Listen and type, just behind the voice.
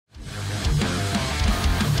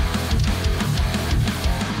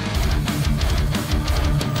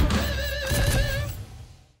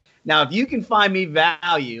Now, if you can find me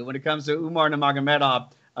value when it comes to Umar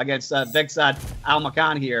Nurmagomedov against Bekzat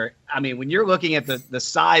Almakhan here, I mean, when you're looking at the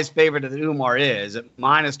size favorite that Umar is at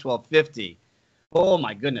minus 1250, oh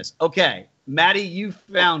my goodness. Okay, Matty, you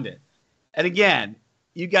found it. And again,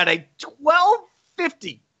 you got a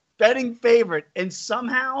 1250 betting favorite, and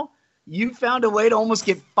somehow you found a way to almost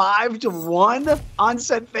get 5-1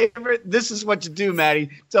 onset favorite. This is what you do,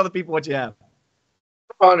 Matty. Tell the people what you have.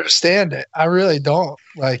 I don't understand it. I really don't.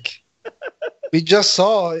 Like, we just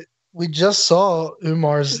saw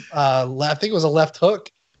Umar's I think it was a left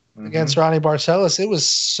hook against Ronnie Barcelos.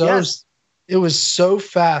 It was so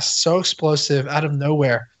fast, so explosive out of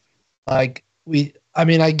nowhere. Like,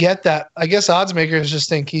 I get that. I guess odds makers just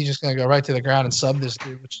think he's just going to go right to the ground and sub this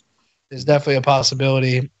dude, which is definitely a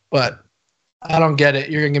possibility. But I don't get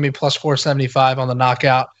it. You're going to give me plus 475 on the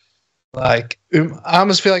knockout. Like, I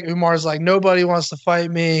almost feel like Umar's like, nobody wants to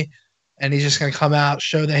fight me, and he's just going to come out,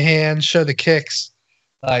 show the hands, show the kicks.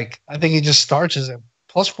 Like, I think he just starches him.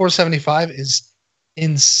 Plus 475 is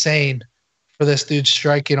insane for this dude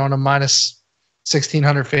striking on a minus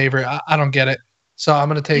 1,600 favorite. I don't get it. So I'm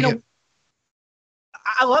going to take it.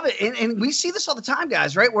 I love it. And we see this all the time,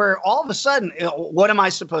 guys, right? Where all of a sudden, what am I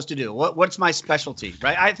supposed to do? What's my specialty,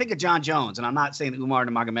 right? I think of John Jones, and I'm not saying that Umar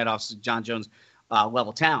Nurmagomedov is John Jones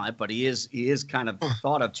level talent, but he is kind of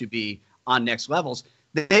thought of to be on next levels.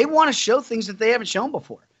 They want to show things that they haven't shown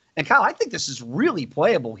before. And Kyle, I think this is really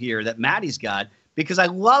playable here that Matty's got, because I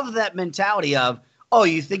love that mentality of, oh,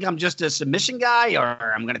 you think I'm just a submission guy,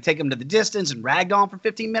 or I'm going to take him to the distance and ragdoll him for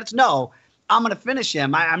 15 minutes? No, I'm going to finish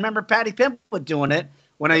him. I remember Paddy Pimblett doing it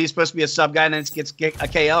when he's supposed to be a sub guy and then gets a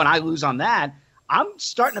KO and I lose on that. I'm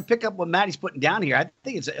starting to pick up what Matty's putting down here. I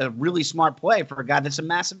think it's a really smart play for a guy that's a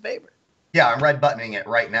massive favorite. Yeah, I'm red buttoning it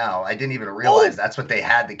right now. I didn't even realize that's what they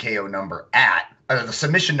had the KO number at. The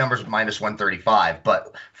submission number's minus 135.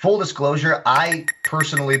 But full disclosure, I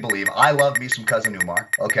personally believe, I love me some Cousin Umar.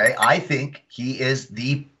 Okay, I think he is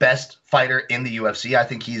the best fighter in the UFC. I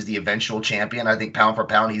think he's the eventual champion. I think pound for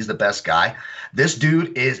pound, he's the best guy. This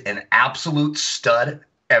dude is an absolute stud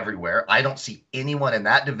everywhere. I don't see anyone in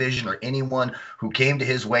that division or anyone who came to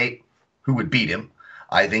his weight who would beat him.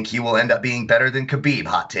 I think he will end up being better than Khabib.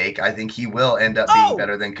 Hot take. I think he will end up being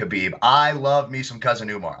better than Khabib. I love me some Cousin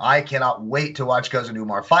Umar. I cannot wait to watch Cousin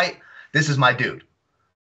Umar fight. This is my dude.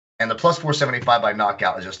 And the plus 475 by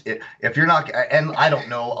knockout is just, if you're not, and I don't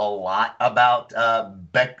know a lot about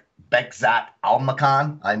Bekzat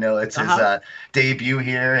Almakhan. I know it's his debut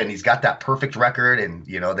here, and he's got that perfect record, and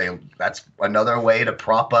that's another way to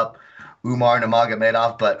prop up Umar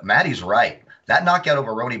Nurmagomedov. But Matty's right. That knockout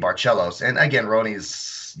over Ronnie Barcelos, and again,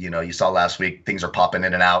 Ronnie's, you saw last week, things are popping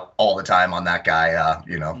in and out all the time on that guy,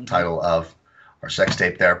 title of our sex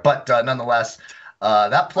tape there. But nonetheless,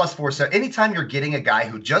 that plus 470, anytime you're getting a guy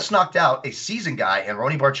who just knocked out a seasoned guy and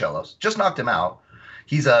Ronnie Barcelos, just knocked him out,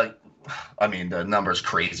 the number's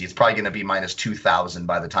crazy. It's probably going to be minus 2,000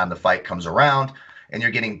 by the time the fight comes around. And you're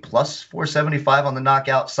getting plus 475 on the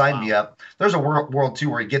knockout. Sign me up. There's a world too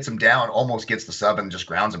where he gets him down, almost gets the sub, and just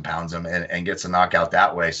grounds and pounds him and gets a knockout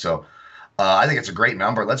that way. So I think it's a great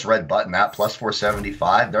number. Let's red button that plus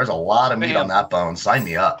 475. There's a lot of meat on that bone. Sign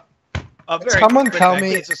me up. Someone tell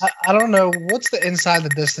me. I don't know what's the inside the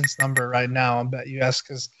distance number right now on BetUS,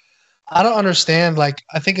 because I don't understand. Like,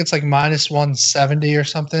 I think it's like minus 170 or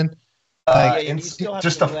something.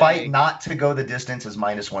 Just the fight not to go the distance is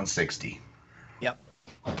minus 160. Yep.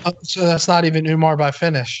 So that's not even Umar by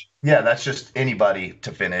finish. Yeah, that's just anybody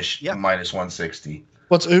to finish minus 160.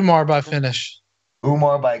 What's Umar by finish?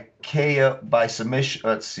 Umar by KO by submission.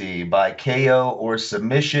 Let's see, by KO or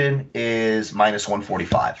submission is minus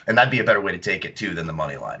 145, and that'd be a better way to take it too than the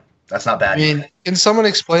money line. That's not bad. I mean, can someone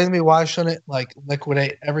explain to me why shouldn't it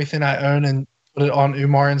liquidate everything I own and put it on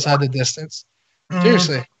Umar inside the distance?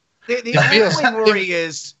 Seriously, the only worry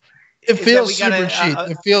is. It feels super cheap.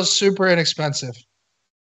 It feels super inexpensive.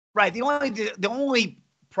 Right. The only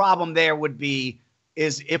problem there would be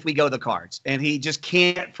is if we go the cards and he just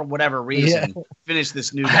can't, for whatever reason, finish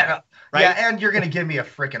this new guy. Right? Yeah, and you're gonna give me a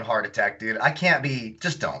freaking heart attack, dude. I can't be.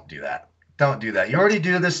 Just don't do that. Don't do that. You already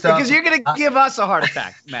do this stuff because you're gonna give us a heart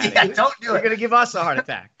attack, Matty. Yeah, don't do it. You're gonna give us a heart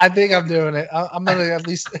attack. I think I'm doing it. I'm gonna at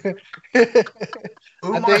least. I think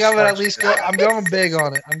I'm gonna at least go. I'm going big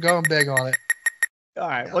on it. All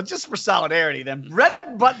right. Well, just for solidarity, then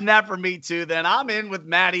red button that for me too. Then I'm in with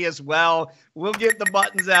Matty as well. We'll get the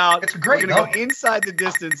buttons out. It's great. We're gonna go inside the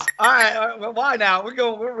distance. All right. Well, why now?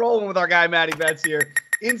 We're rolling with our guy Matty Betts here.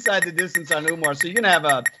 Inside the distance on Umar. So you're gonna have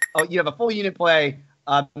a full unit play,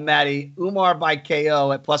 Matty. Umar by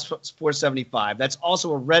KO at plus 475. That's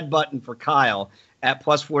also a red button for Kyle at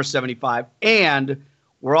plus 475. And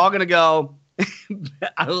We're all going to go.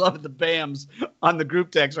 I love the BAMs on the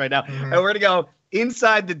group text right now. And we're going to go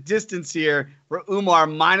inside the distance here for Umar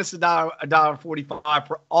minus $1.45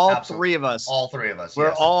 for all three of us. All three of us.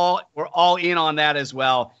 We're all in on that as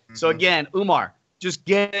well. So again, Umar, just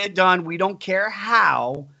get it done. We don't care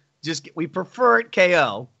how. We prefer it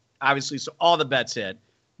KO, obviously, so all the bets hit.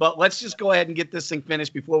 But let's just go ahead and get this thing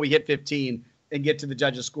finished before we hit 15 and get to the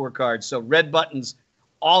judges' scorecards. So red buttons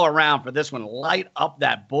all around for this one. Light up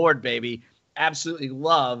that board, baby. Absolutely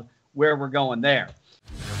love where we're going there.